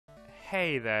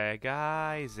Hey there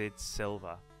guys, it's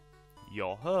Silver,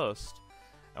 your host,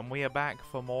 and we are back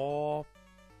for more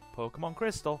Pokémon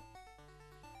Crystal.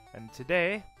 And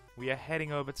today, we are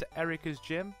heading over to Erika's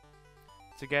gym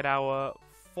to get our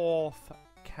 4th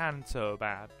Kanto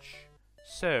badge.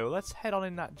 So, let's head on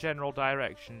in that general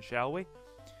direction, shall we?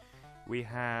 We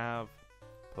have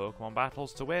Pokémon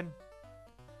battles to win,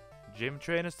 gym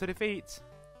trainers to defeat,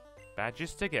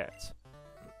 badges to get.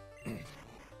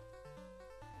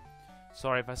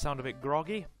 Sorry if I sound a bit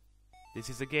groggy. This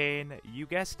is again, you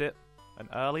guessed it, an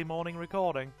early morning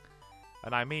recording.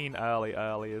 And I mean early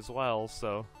as well,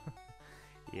 so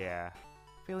yeah.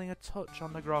 Feeling a touch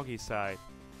on the groggy side.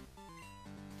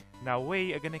 Now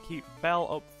we are going to keep Belle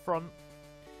up front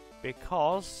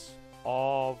because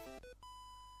of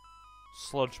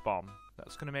Sludge Bomb.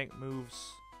 That's going to make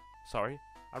moves... Sorry,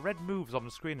 I read moves on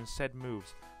the screen and said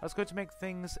moves. That's going to make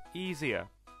things easier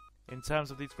in terms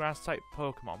of these grass-type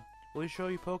Pokemon. Will you show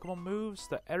you Pokemon moves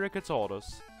that Erika taught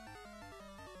us?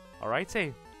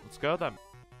 Alrighty, let's go then.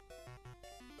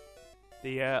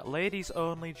 The ladies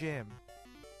only gym.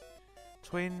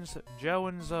 Twins Joe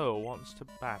and Zoe wants to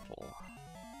battle.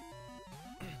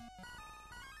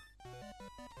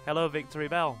 Hello Victory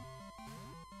Bell.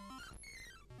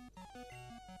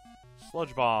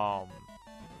 Sludge Bomb.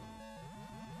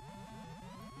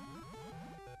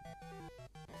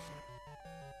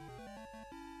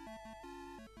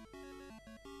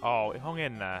 Oh, it hung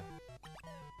in there.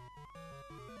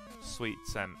 Sweet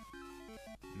scent.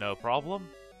 No problem.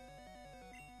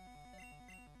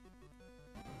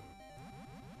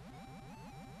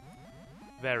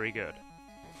 Very good.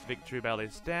 Victory Bell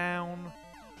is down.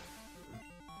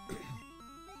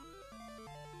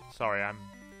 Sorry, like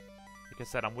I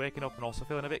said, I'm waking up and also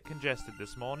feeling a bit congested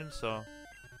this morning, so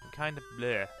I'm kind of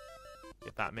bleh,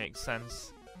 if that makes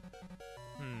sense.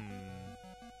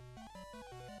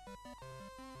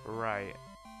 Right.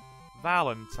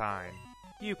 Valentine,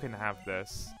 you can have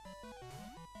this.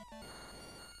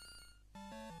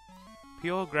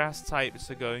 Pure grass types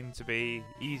are going to be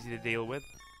easy to deal with.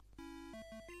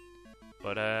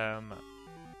 But,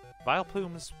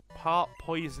 Vileplume's part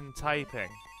poison typing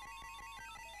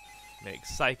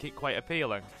makes Psychic quite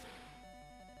appealing.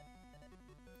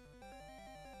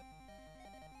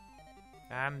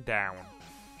 And down.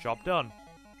 Job done.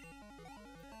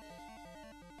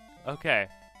 Okay.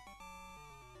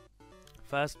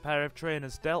 First pair of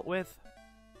trainers dealt with.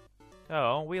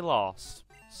 Oh, we lost.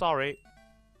 Sorry.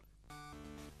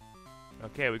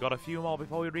 Okay, we got a few more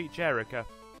before we reach Erika.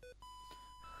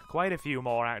 Quite a few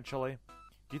more, actually.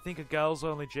 Do you think a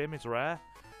girls-only gym is rare?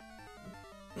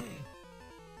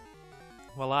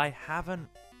 Well, I haven't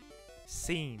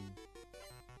seen.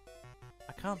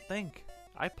 I can't think.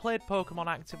 I played Pokemon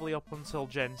actively up until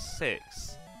Gen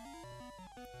 6.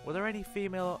 Were there any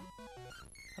female...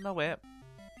 Oh, no, wait.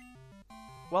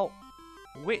 Well,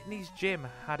 Whitney's gym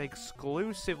had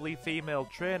exclusively female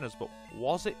trainers, but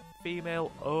was it female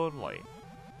only?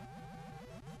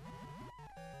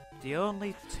 The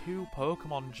only 2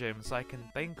 Pokemon gyms I can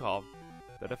think of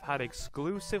that have had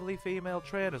exclusively female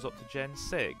trainers up to Gen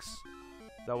 6,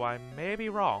 though I may be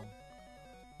wrong,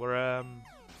 were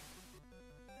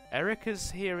Erika's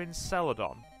here in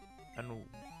Celadon and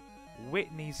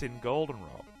Whitney's in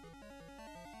Goldenrod.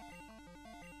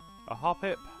 A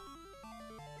Hoppip.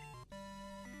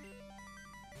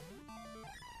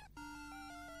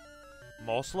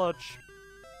 More sludge.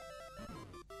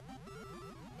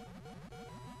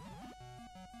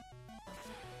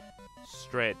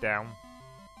 Straight down.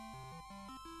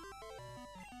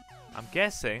 I'm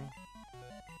guessing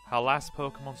her last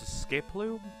Pokemon's a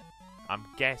Skiploom? I'm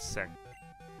guessing.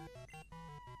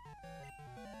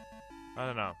 I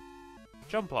don't know.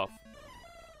 Jump off.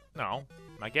 No,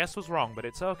 my guess was wrong, but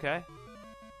it's okay.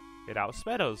 It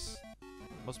outsped us.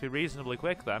 Must be reasonably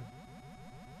quick then.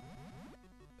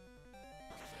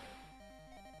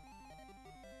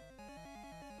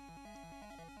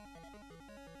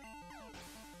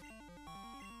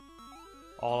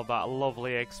 All of that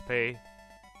lovely XP.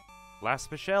 Last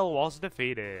Michelle was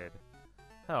defeated.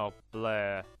 Oh,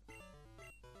 Blair.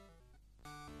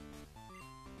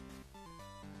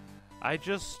 I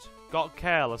just got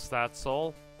careless, that's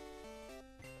all.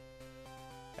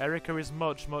 Erika is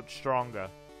much stronger.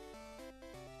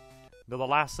 Another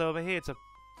lass over here to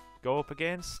go up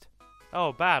against.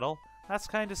 Oh, battle. That's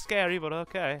kind of scary, but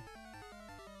okay.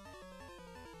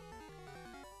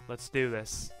 Let's do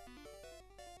this.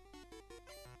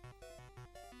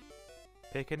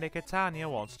 Picanicatania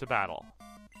wants to battle.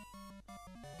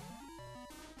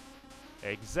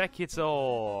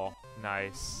 Executor!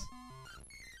 Nice.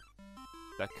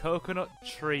 The coconut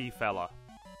tree fella.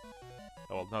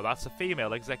 Oh, no, that's a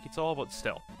female executor, but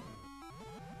still.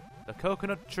 The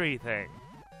coconut tree thing.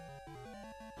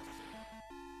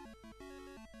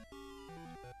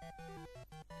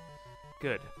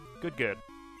 Good. Good, good.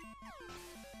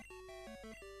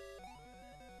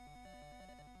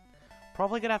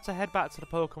 Probably gonna have to head back to the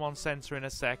Pokemon Center in a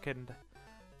second,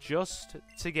 just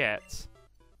to get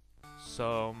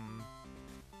some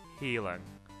healing.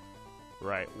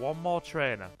 Right, one more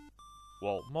trainer.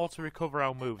 Well, more to recover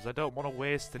our moves. I don't want to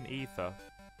waste an ether.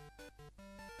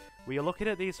 Were you looking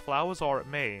at these flowers or at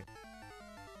me?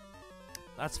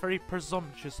 That's very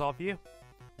presumptuous of you.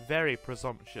 Very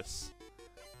presumptuous.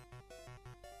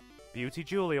 Beauty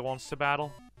Julia wants to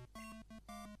battle.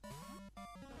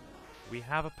 We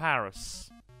have a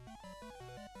Paris.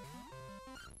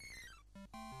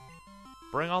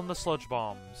 Bring on the sludge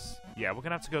bombs. Yeah, we're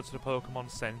gonna have to go to the Pokemon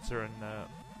Center and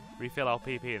refill our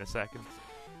PP in a second.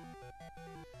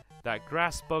 That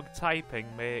grass bug typing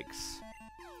makes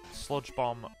sludge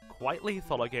bomb quite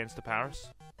lethal against the Paris.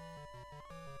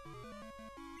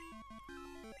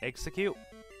 Execute.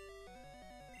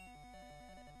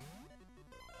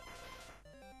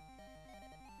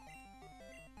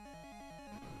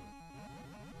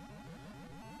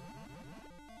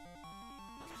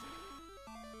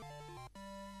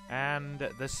 And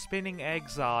the spinning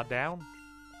eggs are down.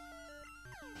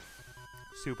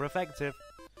 Super effective.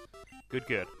 Good,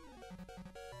 good.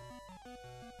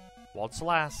 What's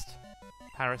last?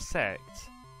 Parasect.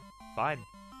 Fine.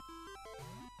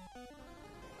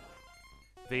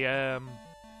 The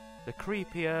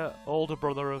creepier older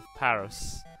brother of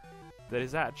Paris that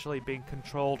is actually being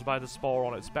controlled by the spore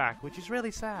on its back, which is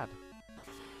really sad.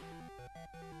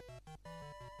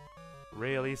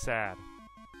 Really sad.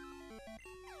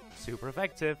 Super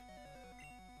effective.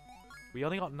 We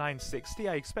only got 960.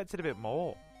 I expected a bit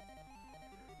more.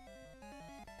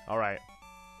 Alright.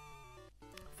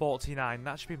 49.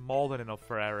 That should be more than enough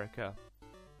for Erika.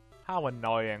 How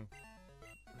annoying.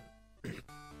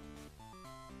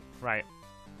 Right.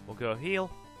 We'll go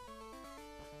heal.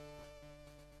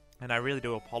 And I really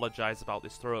do apologise about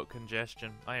this throat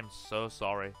congestion. I am so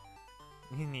sorry.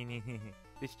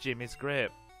 This gym is great.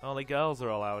 Only girls are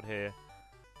allowed here.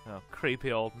 Oh,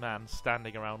 creepy old man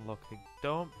standing around looking.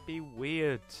 Don't be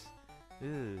weird.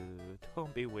 Ew,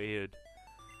 don't be weird.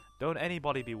 Don't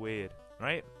anybody be weird,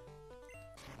 right?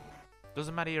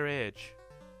 Doesn't matter your age.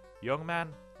 Young man,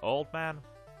 old man.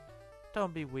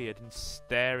 Don't be weird and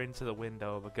stare into the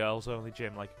window of a girls only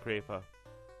gym like a creeper.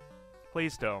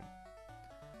 Please don't.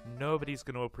 Nobody's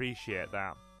going to appreciate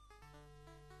that.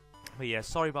 But yeah,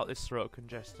 sorry about this throat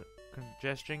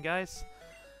congestion, guys.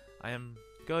 I am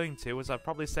going to, as I've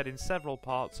probably said in several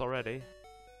parts already,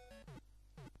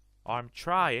 I'm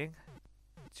trying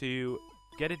to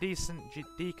get a decent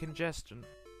decongestant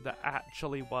that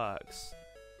actually works.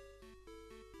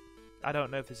 I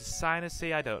don't know if this is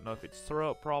sinusy, I don't know if it's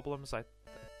throat problems, I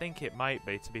think it might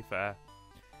be, to be fair.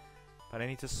 But I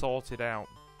need to sort it out.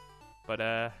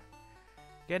 But,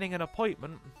 getting an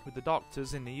appointment with the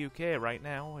doctors in the UK right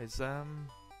now is,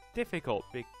 difficult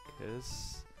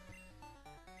because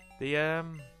the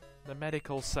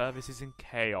medical service is in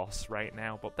chaos right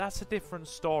now, but that's a different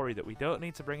story that we don't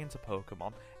need to bring into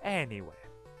Pokemon. Anyway,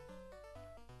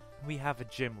 we have a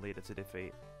gym leader to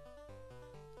defeat.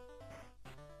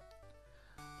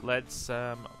 Let's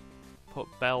put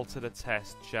Belle to the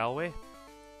test, shall we?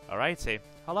 Alrighty.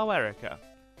 Hello, Erika.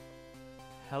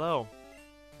 Hello.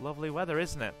 Lovely weather,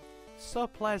 isn't it? So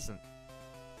pleasant.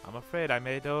 I'm afraid I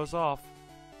may doze off.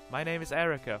 My name is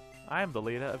Erika. I am the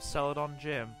leader of Celadon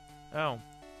Gym. Oh,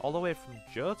 all the way from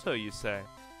Johto, you say?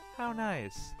 How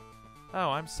nice. Oh,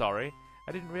 I'm sorry.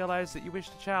 I didn't realize that you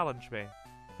wished to challenge me.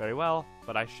 Very well,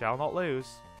 but I shall not lose.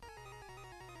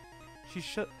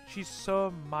 She's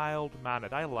so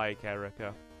mild-mannered. I like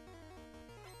Erika.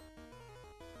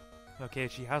 Okay,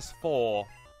 she has 4.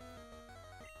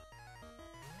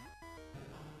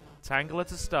 Tangler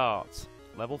to start.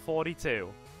 Level 42.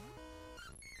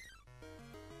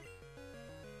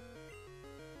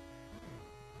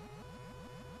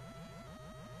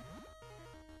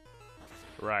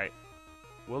 Right.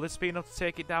 Will this be enough to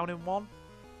take it down in 1?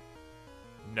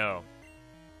 No.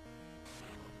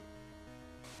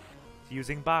 It's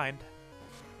using Bind.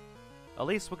 At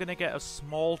least we're going to get a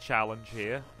small challenge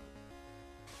here.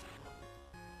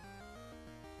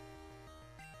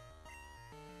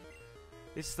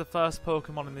 This is the first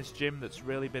Pokemon in this gym that's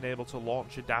really been able to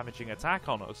launch a damaging attack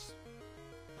on us.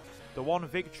 The one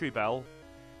Victory Bell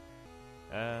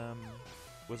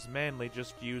was mainly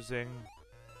just using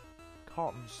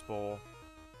Cotton Spore.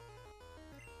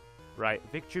 Right,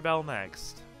 Victory Bell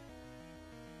next.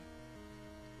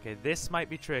 Okay, this might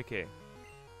be tricky.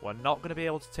 We're not going to be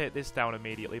able to take this down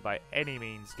immediately by any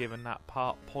means, given that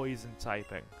part poison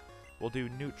typing. We'll do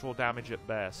neutral damage at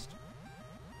best.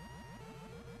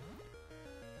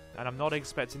 And I'm not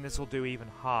expecting this will do even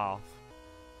half.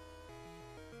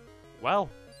 Well,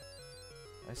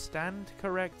 I stand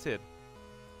corrected.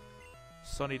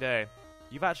 Sunny Day.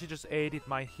 You've actually just aided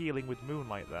my healing with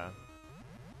Moonlight there.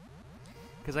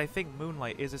 Because I think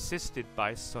Moonlight is assisted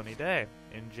by Sunny Day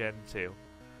in Gen 2.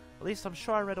 At least I'm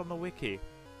sure I read on the wiki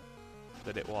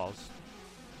that it was.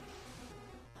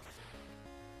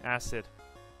 Acid.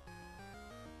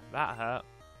 That hurt.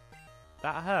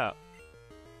 That hurt.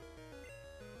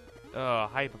 Oh,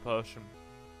 Hyper Potion.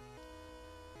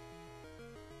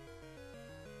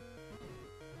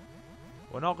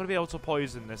 We're not going to be able to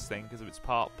poison this thing because of its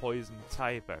part poison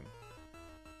typing.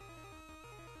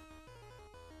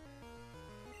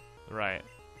 Right.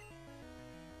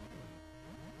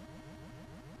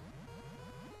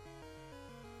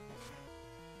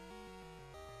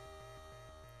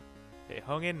 It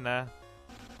hung in there.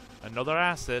 Another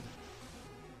acid.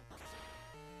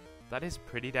 That is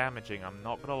pretty damaging, I'm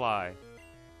not gonna lie.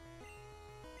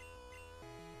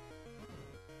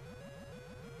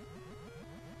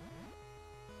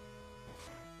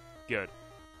 Good.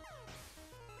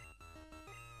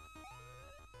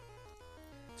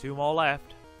 2 more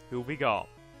left. Who have we got?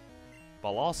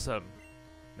 Blossom.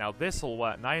 Now this'll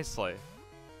work nicely.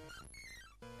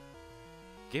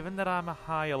 Given that I'm a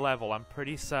higher level, I'm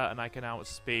pretty certain I can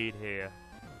outspeed here.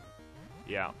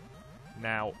 Yeah.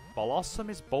 Now, Blossom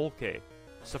is bulky.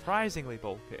 Surprisingly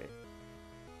bulky.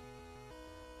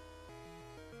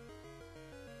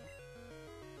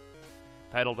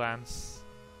 Pedal Dance.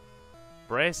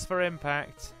 Brace for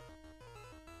impact.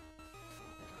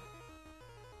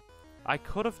 I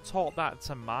could have taught that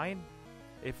to mine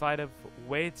if I'd have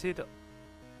waited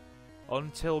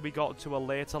until we got to a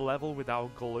later level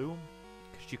without Gloom.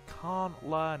 Because you can't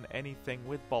learn anything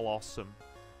with Blossom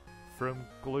from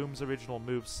Gloom's original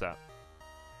moveset.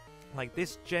 Like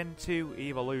this Gen 2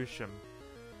 evolution,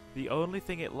 the only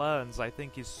thing it learns I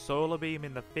think is Solar Beam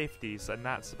in the 50s, and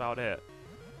that's about it.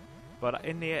 But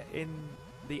in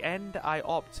the end I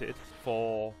opted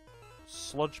for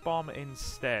Sludge Bomb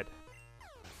instead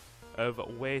of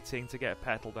waiting to get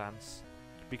Petal Dance,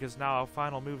 because now our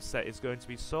final moveset is going to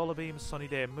be Solar Beam, Sunny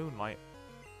Day, Moonlight,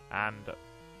 and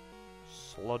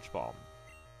Sludge Bomb,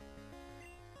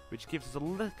 which gives us a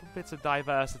little bit of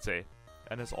diversity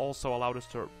and has also allowed us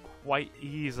to quite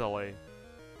easily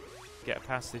get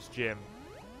past this gym.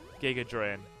 Giga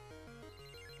Drain.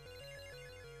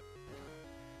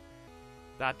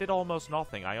 That did almost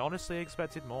nothing. I honestly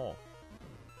expected more.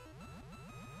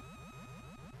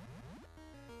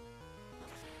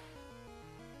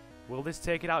 Will this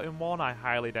take it out in one? I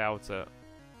highly doubt it.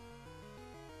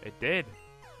 It did.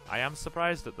 I am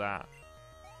surprised at that.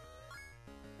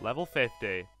 Level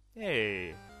 50.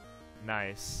 Hey.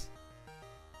 Nice.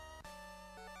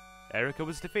 Erika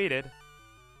was defeated.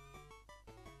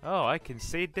 Oh, I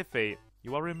concede defeat.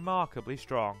 You are remarkably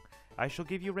strong. I shall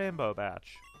give you Rainbow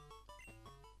Badge.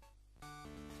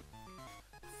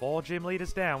 4 gym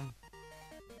leaders down.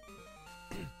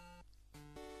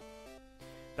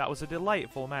 That was a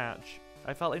delightful match.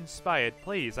 I felt inspired.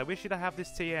 Please, I wish you to have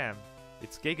this TM.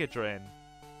 It's Giga Drain.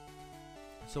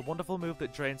 It's a wonderful move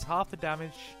that drains half the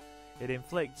damage it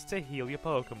inflicts to heal your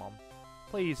Pokemon.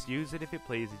 Please use it if it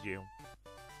pleases you.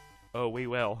 Oh, we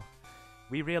will.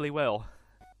 We really will.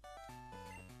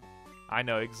 I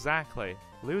know exactly.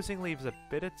 Losing leaves a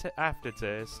bitter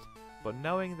aftertaste, but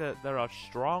knowing that there are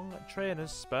strong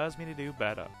trainers spurs me to do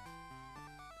better.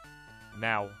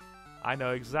 Now, I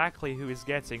know exactly who is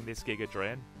getting this Giga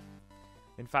Drain.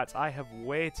 In fact, I have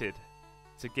waited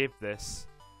to give this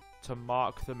to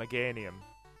Mark the Meganium,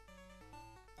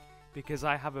 because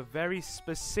I have a very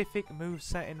specific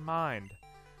moveset in mind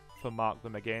for Mark the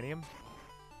Meganium.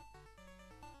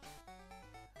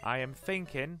 I am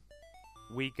thinking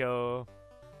we go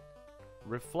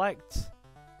Reflect.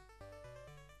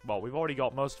 Well, we've already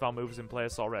got most of our moves in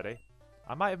place already.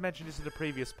 I might have mentioned this in the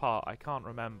previous part, I can't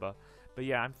remember. But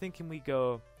yeah, I'm thinking we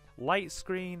go Light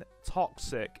Screen,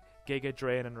 Toxic, Giga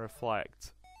Drain, and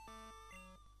Reflect.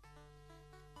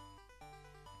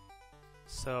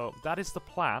 So, that is the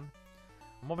plan.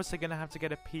 I'm obviously going to have to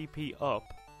get a PP up.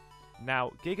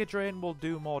 Now, Giga Drain will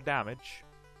do more damage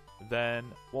than,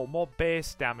 well, more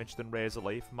base damage than Razor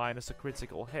Leaf, minus a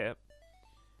critical hit.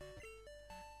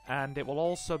 And it will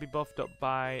also be buffed up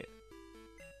by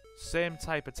same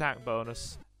type attack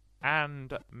bonus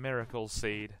and Miracle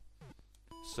Seed.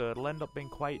 So it'll end up being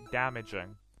quite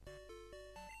damaging.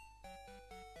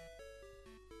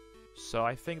 So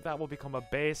I think that will become a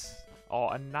base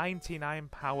or a 99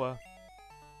 power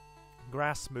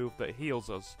grass move that heals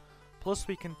us. Plus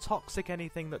we can toxic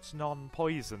anything that's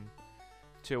non-poison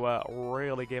to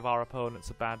really give our opponents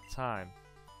a bad time.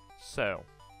 So,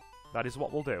 that is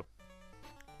what we'll do.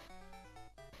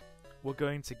 We're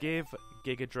going to give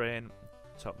Giga Drain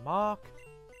to Mark.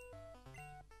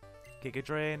 Giga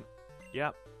Drain,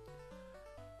 yep.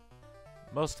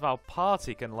 Most of our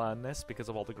party can learn this because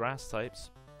of all the grass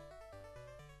types.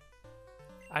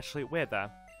 Actually, wait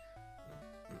there.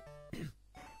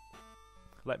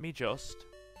 Let me just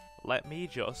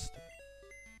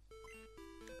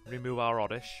remove our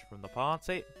Oddish from the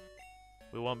party.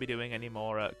 We won't be doing any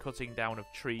more cutting down of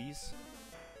trees.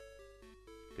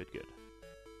 Good, good.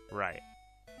 Right.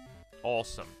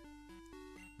 Awesome.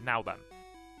 Now then.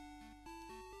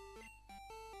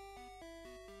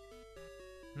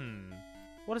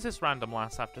 What does this random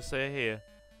lass have to say here?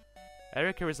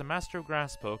 Erika is a master of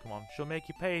grass Pokemon. She'll make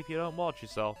you pay if you don't watch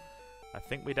yourself. I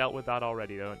think we dealt with that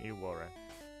already, don't you worry.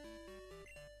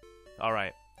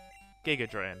 Alright. Giga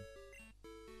Drain.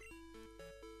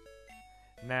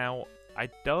 Now, I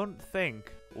don't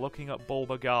think, looking at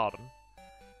Bulba Garden,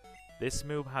 this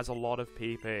move has a lot of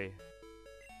PP.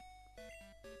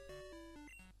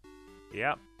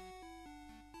 Yep.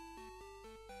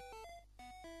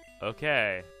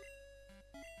 Okay.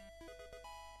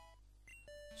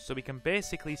 So we can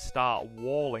basically start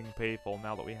walling people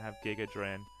now that we have Giga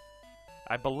Drain.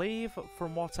 I believe,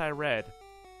 from what I read,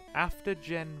 after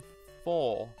Gen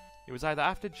 4, it was either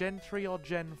after Gen 3 or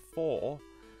Gen 4,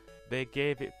 they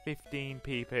gave it 15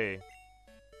 PP.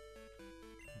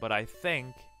 But I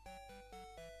think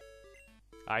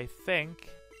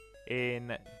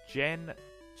in Gen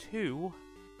 2,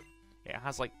 it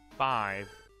has like 5.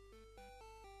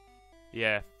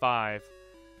 Yeah, 5.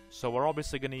 So we're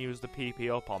obviously going to use the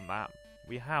PP up on that.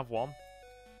 We have one.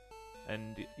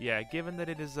 And yeah, given that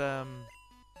it is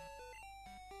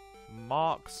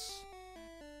Mark's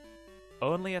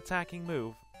only attacking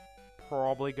move,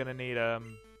 probably going to need a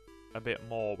bit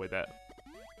more with it.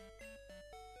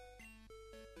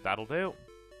 That'll do.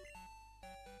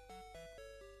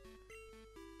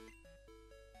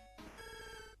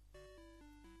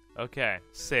 Okay,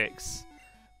 6.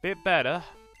 Bit better.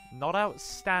 Not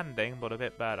outstanding, but a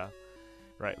bit better.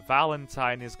 Right,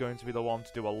 Valentine is going to be the one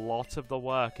to do a lot of the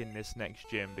work in this next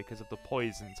gym because of the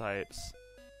poison types.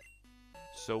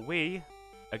 So we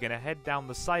are going to head down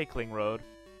the cycling road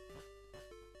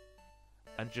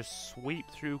and just sweep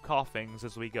through coughings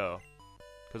as we go.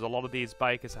 Because a lot of these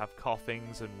bikers have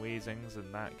coughings and wheezings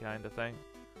and that kind of thing.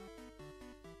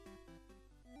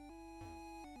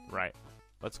 Right,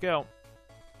 let's go.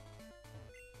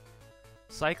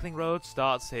 Cycling road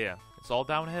starts here. It's all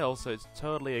downhill, so it's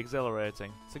totally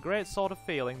exhilarating. It's a great sort of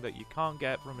feeling that you can't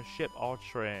get from a ship or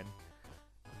train.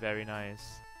 Very nice.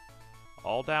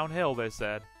 All downhill, they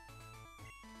said.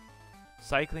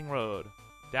 Cycling road.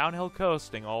 Downhill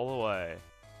coasting all the way.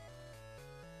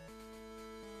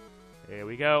 Here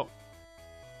we go.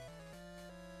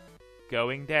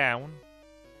 Going down.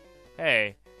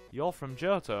 Hey, you're from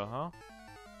Johto, huh?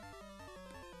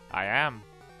 I am.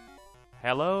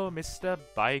 Hello, Mr.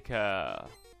 Biker.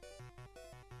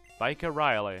 Biker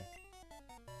Riley.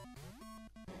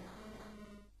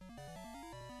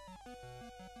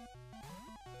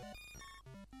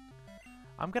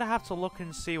 I'm gonna have to look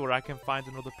and see where I can find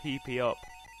another PP up.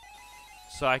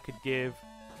 So I could give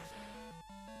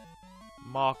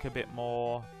Mark a bit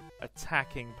more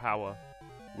attacking power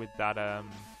with that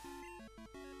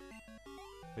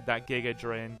Giga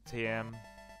Drain TM.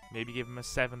 Maybe give him a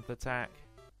 7th attack.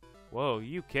 Whoa,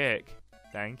 you kick.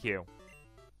 Thank you.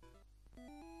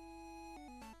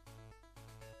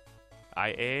 I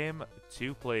aim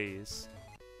to please.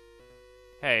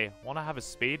 Hey, wanna have a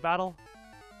speed battle?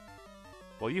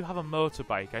 Well, you have a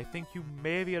motorbike. I think you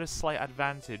may be at a slight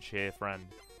advantage here, friend.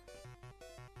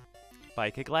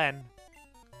 Biker Glenn.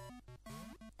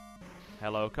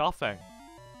 Hello, coughing.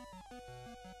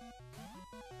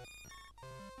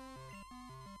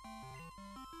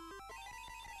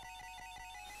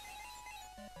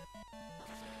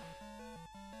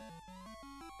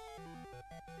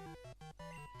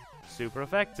 Super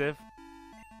effective.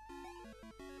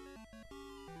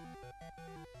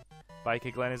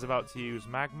 Biker Glenn is about to use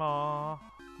Magmar.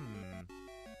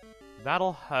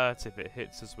 That'll hurt if it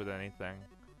hits us with anything.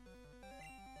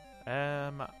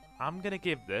 I'm gonna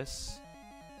give this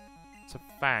to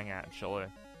Fang, actually.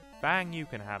 Fang, you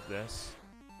can have this.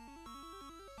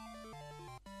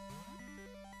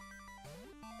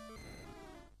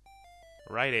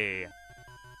 Righty.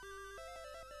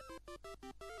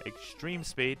 Extreme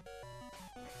speed.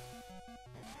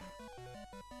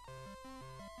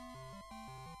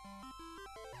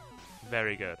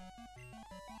 Very good.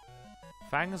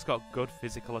 Fang's got good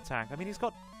physical attack. I mean, he's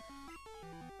got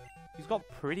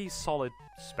pretty solid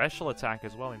special attack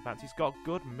as well. In fact, he's got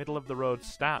good middle-of-the-road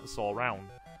stats all round.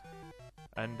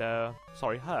 And,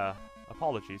 sorry, her.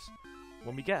 Apologies.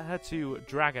 When we get her to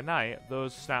Dragonite,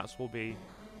 those stats will be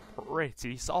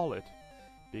pretty solid.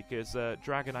 Because,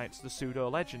 Dragonite's the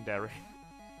pseudo-legendary.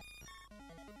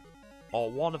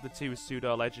 Or one of the two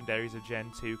pseudo-legendaries of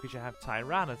Gen 2, because you have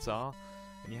Tyranitar,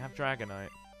 and you have Dragonite.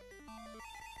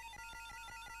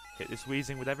 Hit this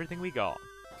Weezing with everything we got.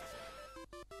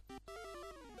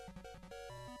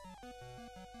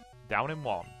 Down in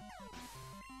one.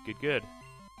 Good, good.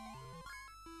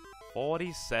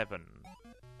 47.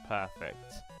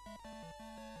 Perfect.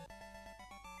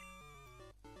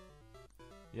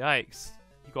 Yikes.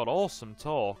 You got awesome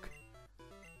talk.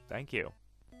 Thank you.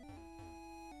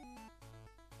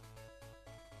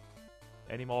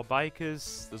 Any more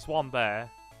bikers? There's one there.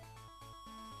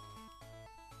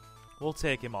 We'll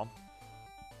take him on.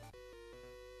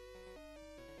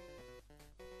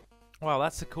 Wow,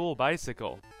 that's a cool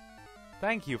bicycle.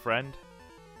 Thank you, friend.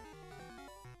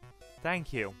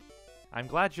 Thank you. I'm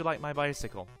glad you like my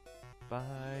bicycle.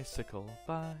 Bicycle,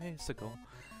 bicycle.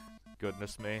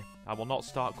 Goodness me. I will not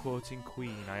start quoting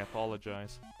Queen, I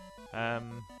apologise. I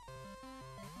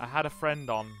had a friend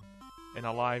on in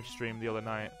a live stream the other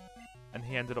night, and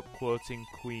he ended up quoting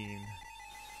Queen.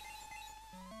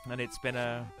 And it's been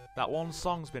that one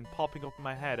song's been popping up in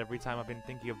my head every time I've been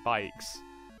thinking of bikes.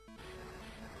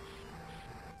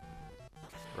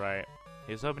 Right.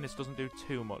 Here's hoping this doesn't do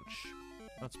too much.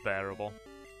 That's bearable.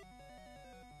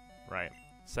 Right.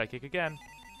 Psychic again.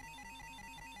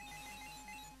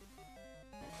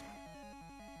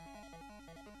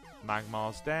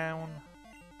 Magmar's down.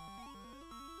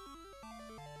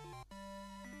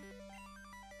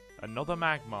 Another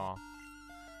Magmar.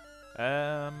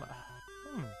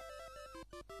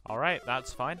 Alright,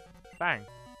 that's fine. Bang.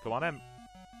 Come on in.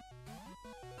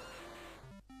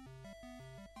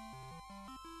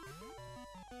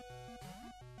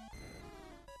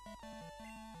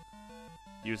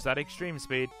 Use that extreme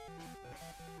speed.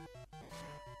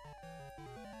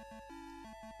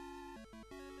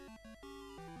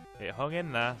 It hung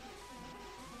in there.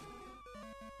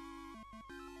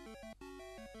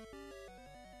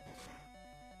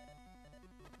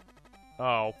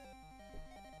 Oh.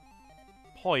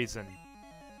 Poison.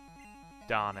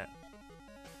 Darn it.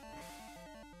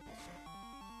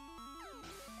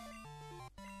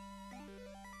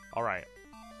 Alright.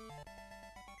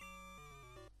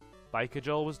 Biker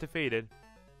Joel was defeated,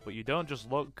 but you don't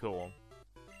just look cool.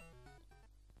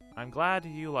 I'm glad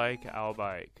you like our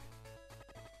bike.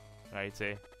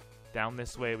 Righty. Down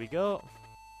this way we go.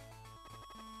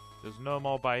 There's no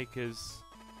more bikers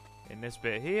in this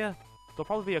bit here. There'll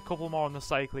probably be a couple more on the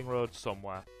cycling road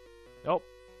somewhere. Oh.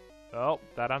 Oh,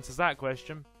 that answers that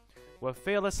question. We're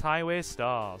fearless highway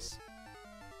stars.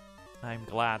 I'm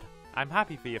glad. I'm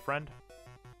happy for you, friend.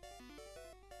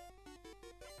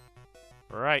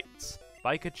 Right.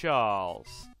 Biker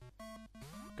Charles.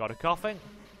 Got a coughing?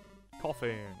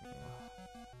 Coughing.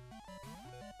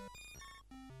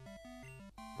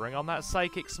 Bring on that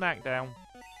psychic smackdown.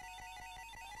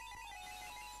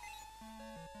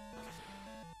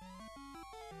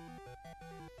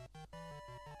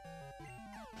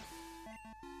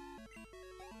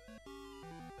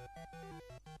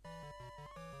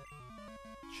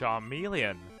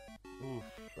 Charmeleon. Oof.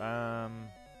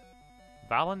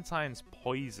 Valentine's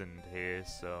poisoned here,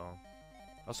 so...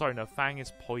 Oh, sorry, no, Fang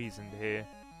is poisoned here.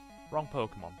 Wrong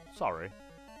Pokemon. Sorry.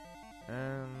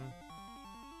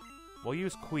 We'll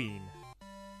use Queen.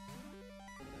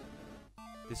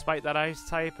 Despite that ice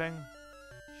typing,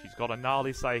 she's got a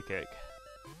gnarly psychic.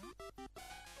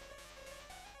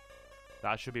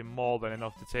 That should be more than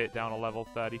enough to take down a level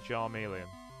 30 Charmeleon.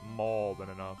 More than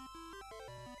enough.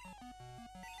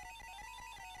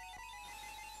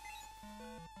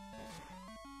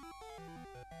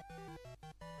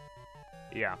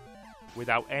 Yeah,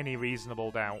 without any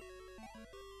reasonable doubt.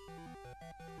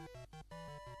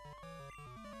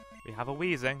 We have a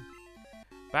Weezing.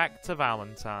 Back to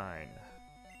Valentine.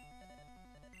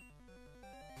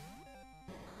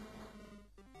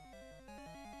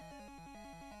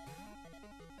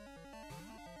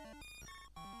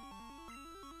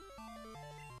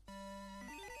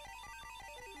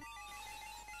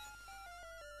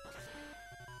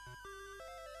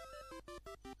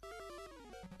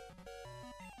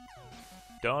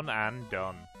 Done and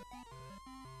done.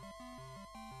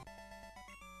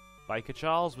 Biker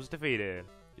Charles was defeated.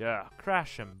 Yeah,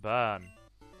 crash and burn.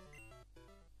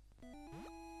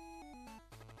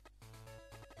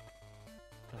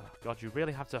 God, you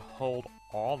really have to hold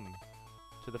on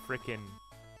to the frickin'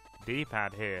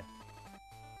 D-pad here.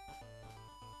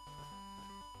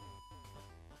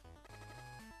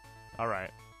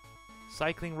 Alright.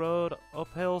 Cycling road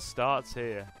uphill starts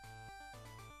here.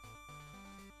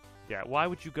 Yeah, why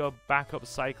would you go back up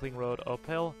cycling road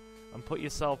uphill and put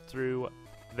yourself through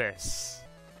this?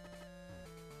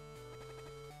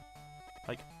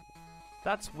 Like,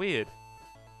 that's weird.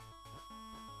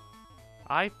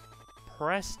 I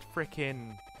pressed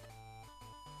frickin'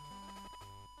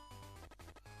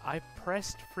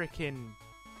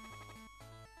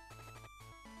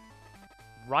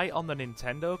 right on the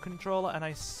Nintendo controller and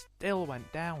I still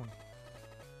went down.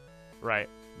 Right,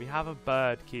 we have a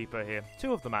bird keeper here.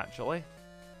 2 of them actually.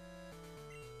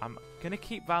 I'm gonna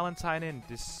keep Valentine in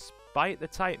despite the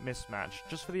tight mismatch,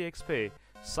 just for the XP.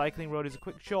 Cycling road is a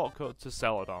quick shortcut to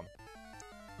Celadon.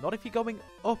 Not if you're going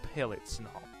uphill, it's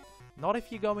not. Not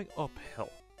if you're going uphill.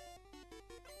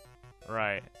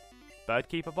 Right.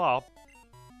 Birdkeeper Bob.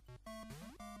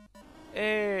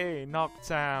 Hey,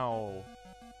 Noctowl.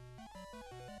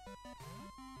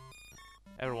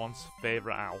 Everyone's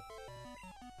favourite owl.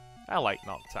 I like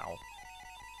Noctowl.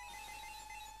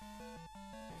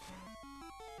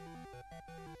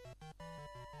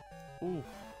 Oof.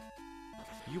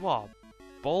 You are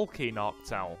bulky,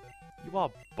 Noctowl. You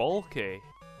are bulky.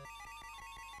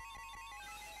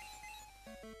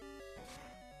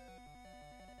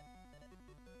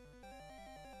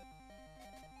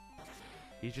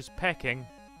 He's just pecking.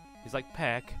 He's like,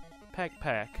 peck, peck,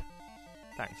 peck.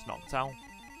 Thanks, Noctowl.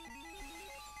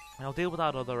 And I'll deal with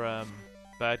that other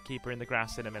bird keeper in the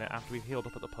grass in a minute after we've healed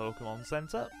up at the Pokemon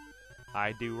Center.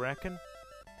 I do reckon.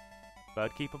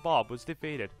 Birdkeeper Bob was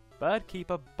defeated.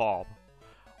 Birdkeeper Bob.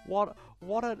 What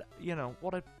an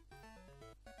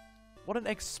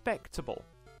expectable.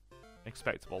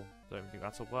 Expectable. Don't think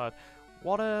that's a word.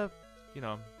 What a,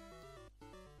 a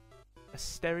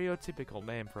stereotypical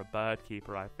name for a bird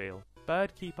keeper, I feel.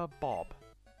 Birdkeeper Bob.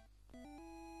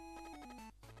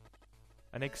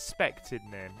 An expected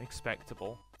name.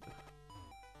 Expectable.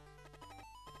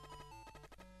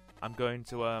 I'm going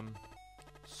to,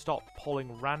 stop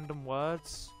pulling random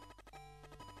words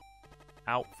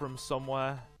out from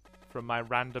somewhere from my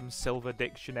random silver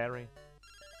dictionary.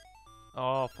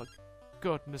 Oh, for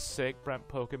goodness sake, Brent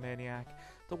Pokemaniac.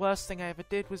 The worst thing I ever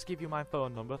did was give you my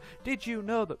phone number. Did you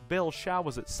know that Bill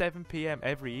showers at 7 PM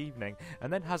every evening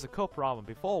and then has a cup ramen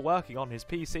before working on his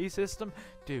PC system?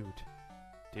 Dude.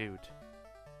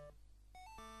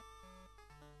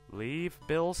 Leave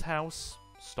Bill's house,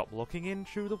 stop looking in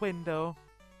through the window,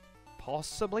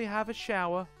 possibly have a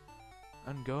shower,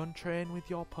 and go and train with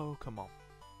your Pokemon.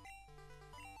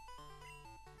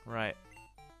 Right.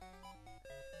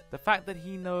 The fact that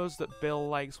he knows that Bill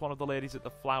likes one of the ladies at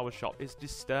the flower shop is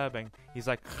disturbing. He's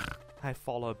like, I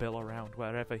follow Bill around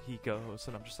wherever he goes,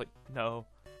 and I'm just like, no,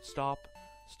 stop,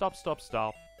 stop, stop,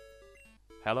 stop.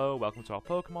 Hello, welcome to our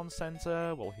Pokemon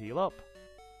Center, we'll heal up.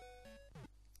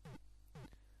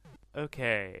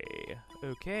 Okay.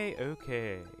 Your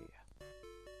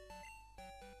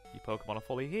Pokemon are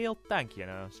fully healed. Thank you,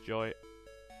 Nurse Joy.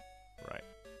 Right.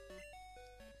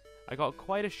 I got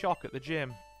quite a shock at the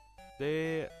gym.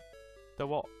 There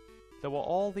were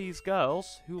all these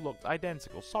girls who looked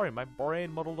identical. Sorry, my brain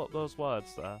muddled up those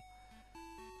words there.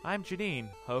 I'm Janine.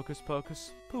 Hocus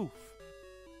Pocus Poof.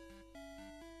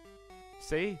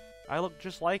 See? I look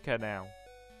just like her now.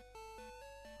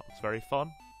 Looks very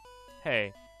fun.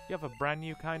 Hey. You have a brand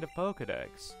new kind of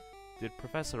Pokedex. Did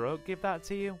Professor Oak give that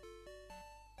to you?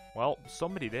 Well,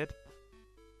 somebody did.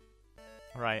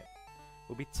 Right.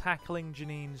 We'll be tackling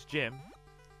Janine's gym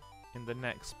in the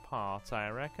next part, I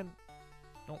reckon.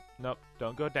 Oh, nope,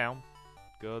 don't go down.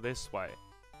 Go this way.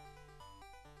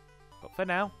 But for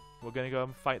now, we're going to go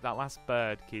and fight that last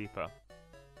bird keeper.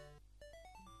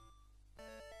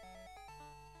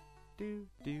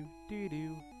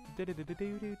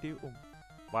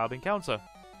 Wild encounter.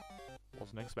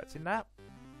 Wasn't expecting that.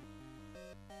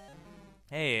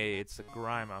 Hey, it's a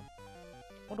Grimer.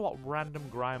 Wonder what random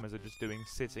Grimers are just doing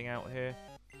sitting out here.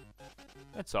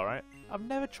 It's alright. I've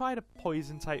never tried a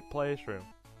poison type playthrough.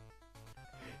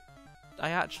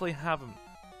 I actually haven't.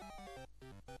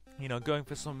 Going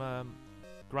for some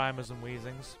Grimers and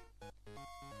Weezings.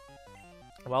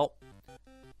 Well,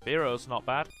 Veero's not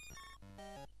bad.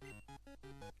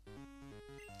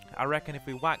 I reckon if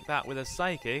we whack that with a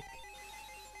Psychic,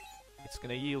 it's going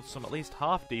to yield some at least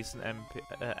half-decent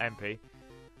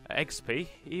XP,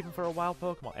 even for a wild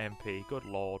Pokemon. MP, good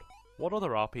lord. What other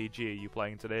RPG are you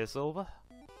playing today, Silver?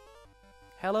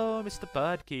 Hello, Mr.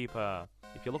 Birdkeeper.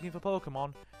 If you're looking for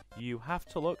Pokemon, you have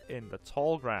to look in the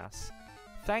tall grass.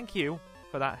 Thank you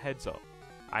for that heads up.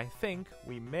 I think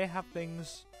we may have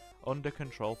things under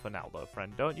control for now, though,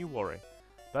 friend. Don't you worry.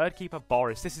 Birdkeeper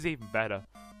Boris. This is even better.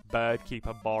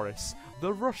 Birdkeeper Boris.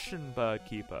 The Russian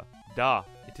Birdkeeper. Duh.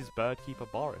 It is Birdkeeper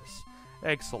Boris.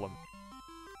 Excellent.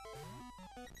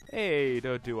 Hey,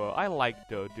 Doduo. I like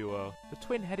Doduo. The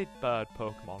twin-headed bird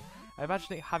Pokemon. I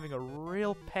imagine it having a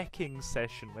real pecking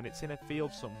session when it's in a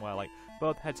field somewhere. Like,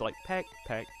 both heads are like peck,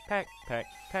 peck, peck, peck,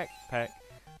 peck, peck.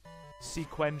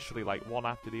 Sequentially, like one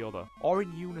after the other. Or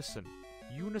in unison.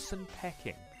 Unison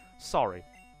pecking. Sorry.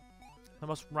 The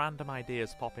most random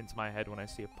ideas pop into my head when I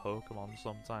see a Pokemon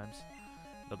sometimes.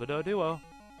 Another Doduo.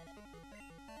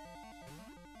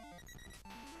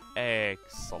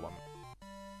 Excellent.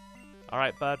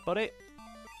 Alright, bird buddy.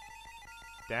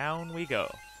 Down we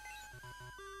go.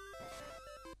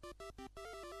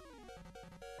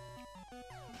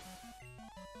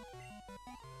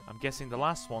 I'm guessing the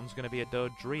last one's going to be a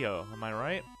Dodrio, am I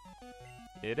right?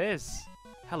 It is.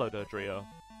 Hello, Dodrio.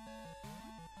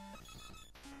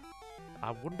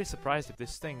 I wouldn't be surprised if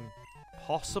this thing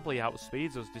possibly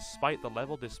outspeeds us despite the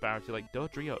level disparity. Like,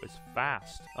 Dodrio is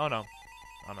fast. Oh, no.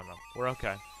 Oh, no, no. We're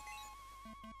okay.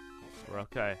 We're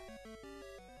okay.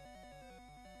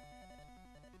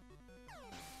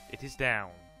 It is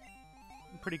down.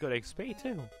 Pretty good XP,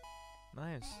 too.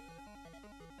 Nice.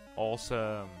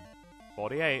 Awesome.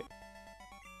 48.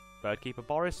 Birdkeeper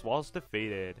Boris was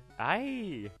defeated.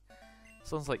 Aye!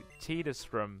 Sounds like Tidus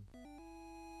from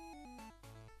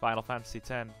Final Fantasy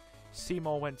X.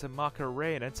 Seymour went to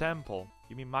Macarena Temple.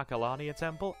 You mean Macalania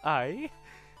Temple? Aye!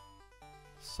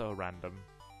 So random.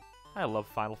 I love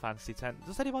Final Fantasy X.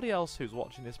 Does anybody else who's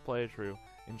watching this playthrough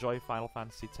enjoy Final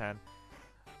Fantasy X?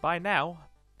 By now,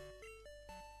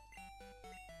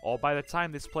 or by the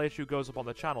time this playthrough goes up on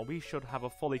the channel, we should have a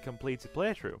fully completed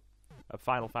playthrough of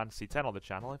Final Fantasy X on the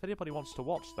channel. If anybody wants to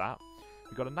watch that,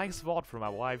 we've got a nice VOD from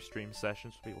our live stream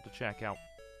sessions for people to check out.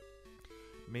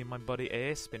 Me and my buddy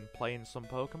Ace been playing some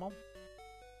Pokemon.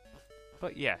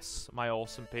 But yes, my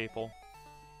awesome people,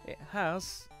 it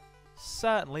has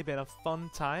certainly been a fun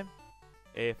time.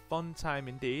 A fun time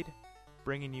indeed,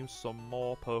 bringing you some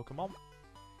more Pokemon.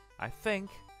 I think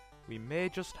we may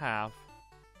just have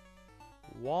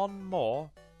one more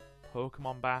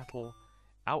Pokemon battle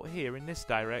out here in this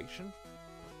direction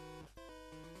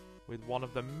with one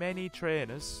of the many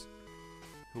trainers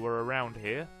who are around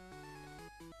here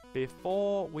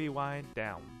before we wind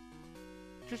down.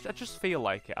 I just feel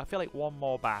like it. I feel like one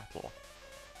more battle.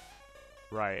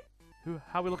 Right.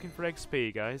 How are we looking for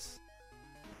XP, guys?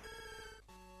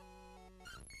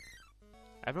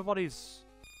 Everybody's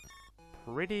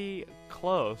pretty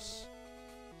close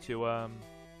to,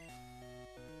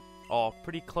 or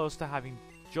pretty close to having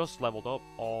just leveled up,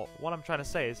 or what I'm trying to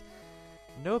say is,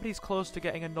 nobody's close to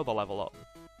getting another level up.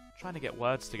 Trying to get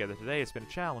words together today has been a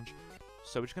challenge,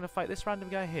 so we're just going to fight this random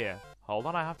guy here. Hold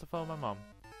on, I have to phone my mum.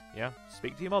 Yeah,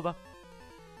 speak to your mother.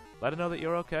 Let her know that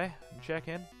you're okay, and check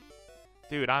in.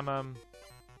 Dude, I'm a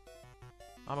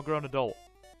grown adult,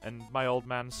 and my old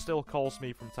man still calls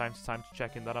me from time to time to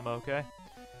check in that I'm okay.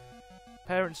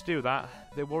 Parents do that.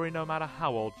 They worry no matter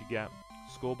how old you get.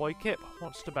 Schoolboy Kip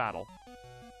wants to battle.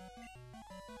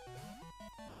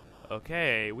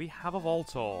 Okay, we have a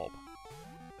Voltorb.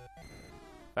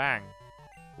 Bang.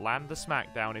 Land the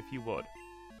smackdown if you would.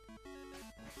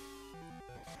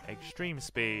 Extreme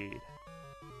speed.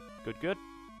 Good, good.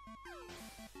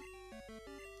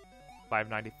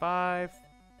 595.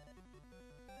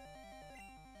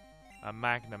 A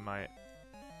Magnemite.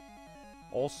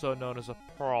 Also known as a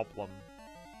problem.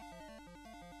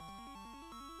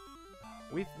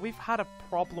 We've had a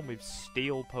problem with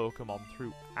steel Pokemon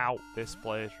throughout this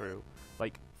playthrough.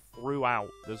 Like, throughout.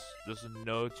 There's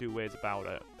no two ways about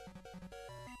it.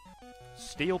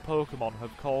 Steel Pokemon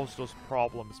have caused us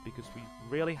problems because we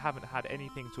really haven't had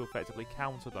anything to effectively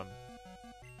counter them.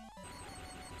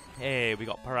 Hey, we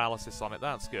got paralysis on it,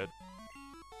 that's good.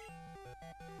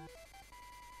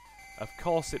 Of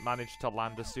course it managed to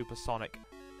land a supersonic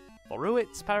through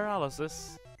its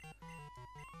paralysis.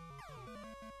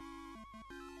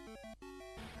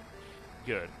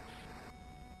 Good.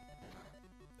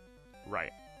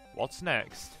 Right. What's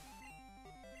next?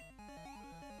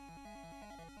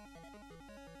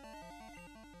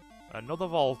 Another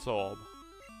Voltorb.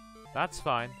 That's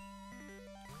fine.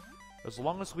 As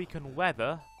long as we can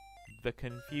weather the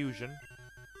confusion.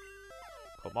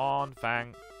 Come on,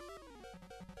 Fang.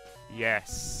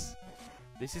 Yes.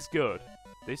 This is good.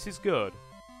 This is good.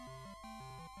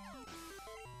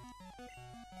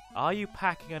 Are you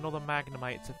packing another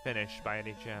Magnemite to finish by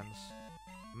any chance?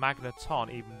 Magneton,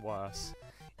 even worse.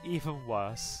 Even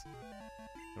worse.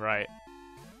 Right.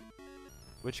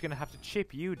 We're just gonna have to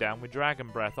chip you down with Dragon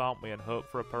Breath, aren't we, and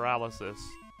hope for a paralysis.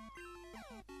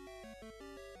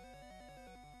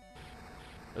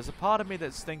 There's a part of me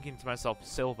that's thinking to myself,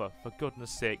 Silver, for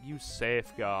goodness sake, use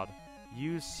Safeguard.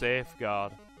 Use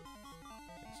Safeguard.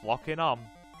 It's locking on.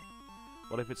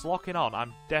 Well, if it's locking on,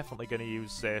 I'm definitely going to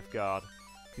use Safeguard.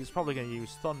 He's probably going to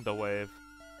use Thunder Wave.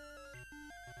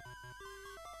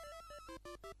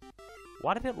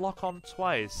 Why did it lock on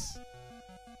twice?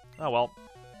 Oh well.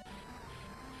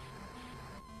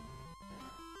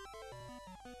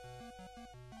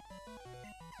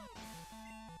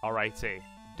 Alrighty.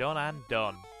 Done and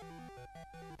done.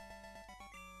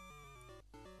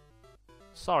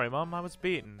 Sorry, Mum, I was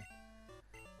beaten.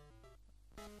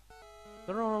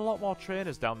 There are a lot more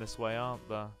trainers down this way, aren't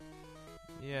there?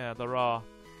 Yeah, there are.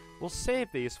 We'll save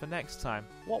these for next time.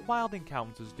 What wild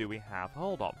encounters do we have?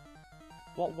 Hold on.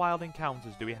 What wild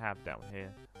encounters do we have down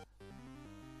here?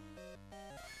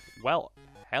 Well,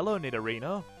 hello,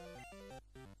 Nidorino.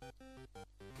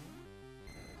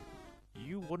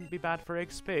 You wouldn't be bad for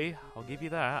XP, I'll give you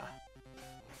that.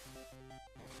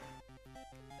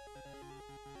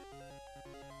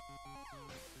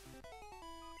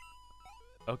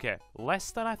 Okay,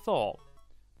 less than I thought,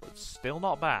 but still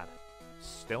not bad.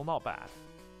 Still not bad.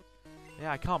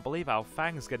 Yeah, I can't believe how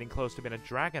Fang's getting close to being a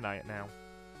Dragonite now.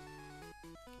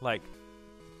 Like,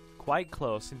 quite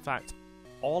close. In fact,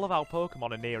 all of our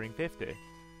Pokemon are nearing 50.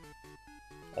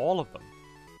 All of them.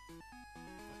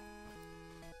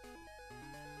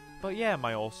 But yeah,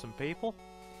 my awesome people,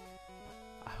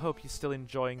 I hope you're still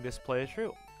enjoying this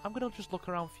playthrough. I'm going to just look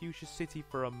around Fuchsia City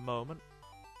for a moment.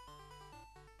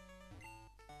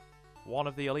 One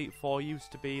of the Elite Four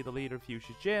used to be the leader of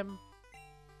Fuchsia Gym.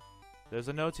 There's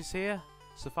a notice here.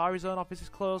 Safari Zone office is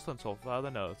closed until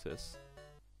further notice.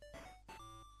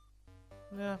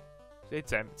 Yeah,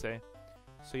 it's empty.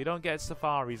 So you don't get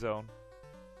Safari Zone.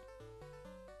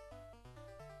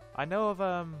 I know of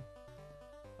a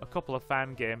couple of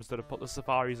fan games that have put the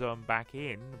Safari Zone back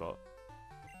in, but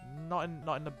not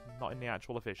in the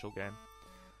actual official game.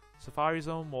 Safari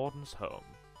Zone Warden's home.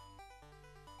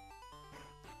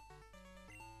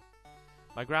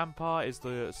 My grandpa is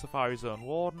the Safari Zone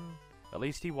Warden. At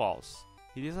least he was.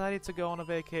 He decided to go on a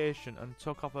vacation and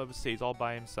took off overseas all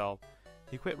by himself.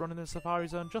 He quit running the Safari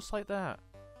Zone just like that.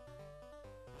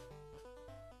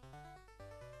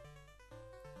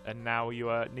 And now you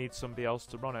need somebody else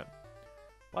to run it.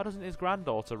 Why doesn't his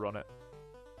granddaughter run it?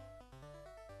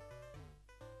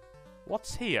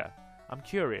 What's here? I'm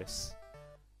curious.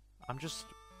 I'm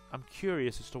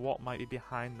curious as to what might be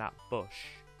behind that bush.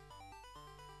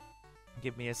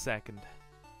 Give me a second.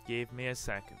 Give me a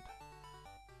second.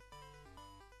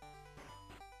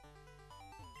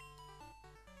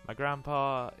 My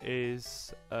grandpa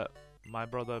is at my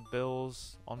brother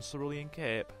Bill's on Cerulean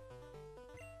Cape.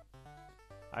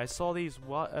 I saw these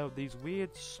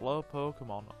weird slow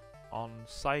Pokemon on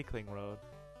Cycling Road.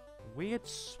 Weird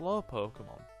slow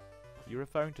Pokemon. You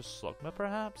referring to Slugma,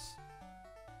 perhaps?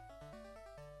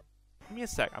 Give me a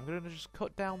sec. I'm gonna just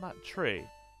cut down that tree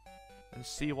and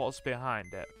see what's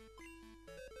behind it.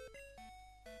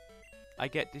 I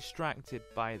get distracted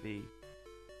by the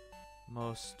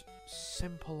most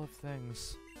simple of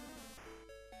things.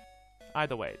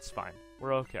 Either way, it's fine.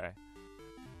 We're okay.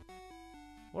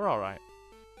 We're alright.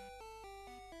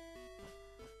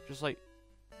 Just like,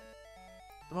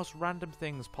 the most random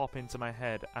things pop into my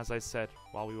head, as I said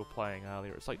while we were playing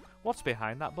earlier. It's like, what's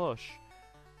behind that bush?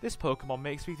 This Pokemon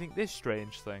makes me think this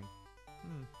strange thing.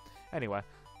 Anyway.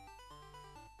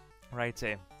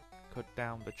 Righty. Cut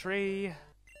down the tree.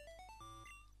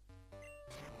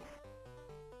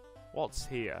 What's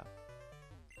here?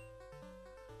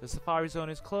 The Safari Zone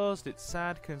is closed. It's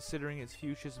sad considering it's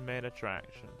Fuchsia's main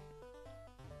attraction.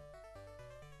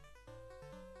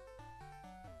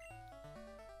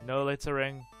 No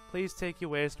littering. Please take your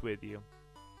waste with you.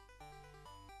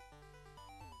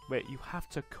 Wait, you have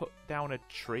to cut down a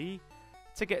tree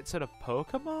to get to the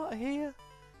Pokemon here?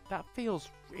 That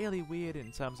feels really weird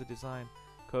in terms of design.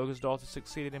 Koga's daughter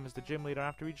succeeded him as the gym leader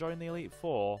after he joined the Elite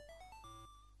Four.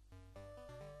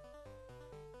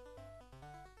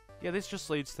 Yeah, this just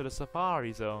leads to the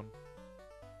Safari Zone.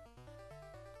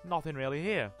 Nothing really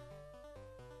here.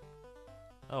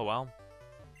 Oh well.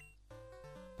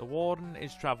 The Warden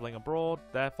is travelling abroad,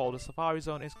 therefore the Safari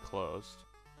Zone is closed.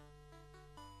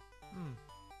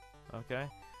 Okay.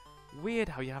 Weird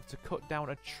how you have to cut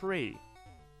down a tree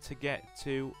to get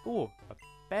to... Ooh, a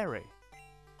berry.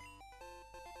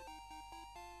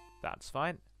 That's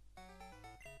fine.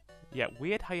 Yeah,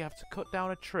 weird how you have to cut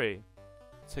down a tree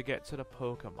to get to the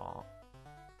Pokemon.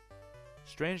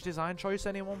 Strange design choice,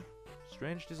 anyone?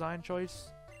 Strange design choice?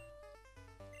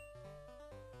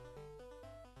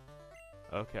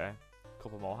 Okay.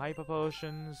 Couple more hyper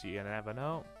potions, you never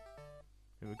know.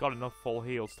 We've got enough full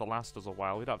heals to last us a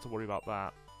while, we don't have to worry about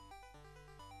that.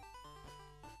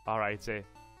 Alrighty.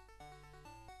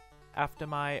 After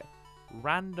my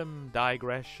random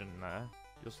digression there,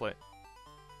 just like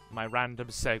my random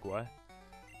segue,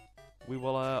 we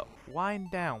will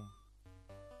wind down.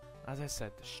 As I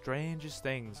said, the strangest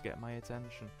things get my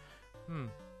attention.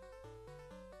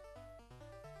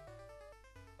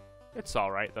 It's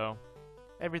alright though.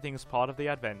 Everything's part of the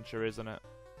adventure, isn't it?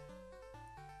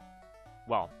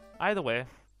 Well, either way,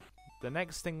 the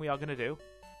next thing we are going to do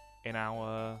in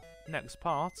our next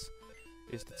part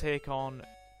is to take on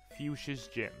Fuchsia's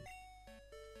Gym.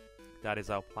 That is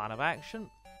our plan of action.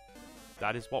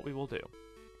 That is what we will do.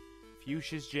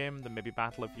 Fuchsia's Gym, then maybe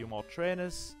battle a few more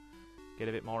trainers, get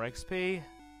a bit more XP,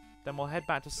 then we'll head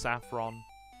back to Saffron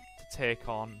to take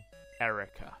on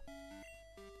Erika.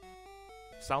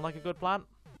 Sound like a good plan?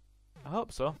 I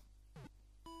hope so.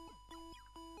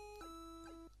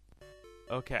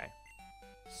 Okay,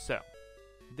 so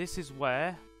this is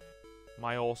where,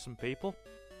 my awesome people,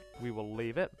 we will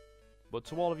leave it. But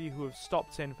to all of you who have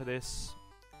stopped in for this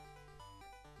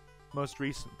most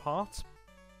recent part,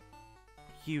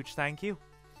 huge thank you.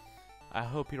 I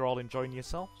hope you're all enjoying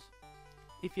yourselves.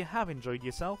 If you have enjoyed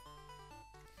yourself,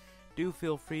 do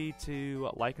feel free to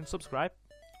like and subscribe,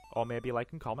 or maybe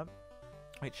like and comment,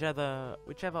 whichever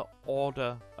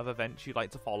order of events you'd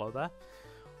like to follow there.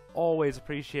 Always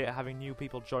appreciate having new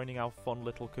people joining our fun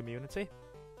little community.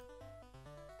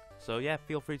 So yeah,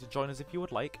 feel free to join us if you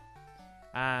would like.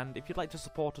 And if you'd like to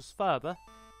support us further,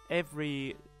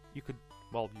 you could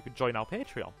join our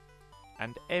Patreon.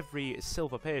 And every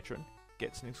silver patron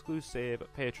gets an exclusive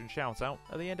patron shout out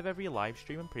at the end of every live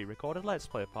stream and pre-recorded Let's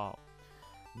Play part.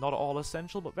 Not at all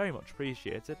essential, but very much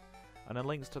appreciated. And the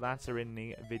links to that are in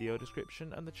the video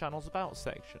description and the channel's about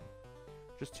section.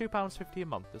 Just £2.50 a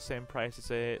month, the same price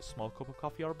as a small cup of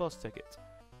coffee or a bus ticket.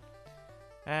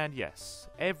 And yes,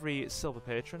 every silver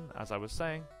patron, as I was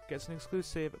saying, gets an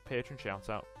exclusive patron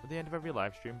shout-out at the end of every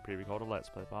live stream pre-recorded Let's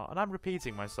Play part. And I'm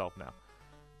repeating myself now.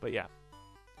 But yeah,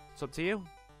 it's up to you.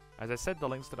 As I said, the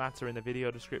links to that are in the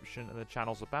video description and the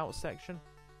channel's about section.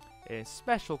 A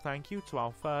special thank you to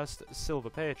our first silver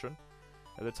patron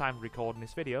at the time of recording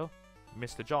this video,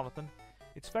 Mr. Jonathan.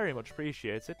 It's very much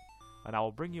appreciated. And I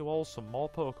will bring you all some more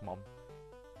Pokemon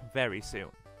very soon.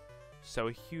 So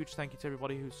a huge thank you to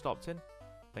everybody who stopped in.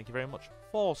 Thank you very much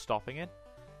for stopping in.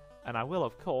 And I will,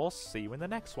 of course, see you in the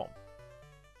next one.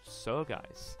 So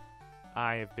guys,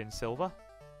 I have been Silver,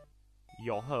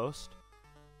 your host.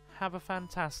 Have a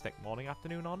fantastic morning,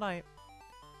 afternoon or night.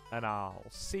 And I'll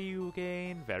see you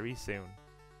again very soon.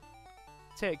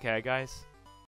 Take care, guys.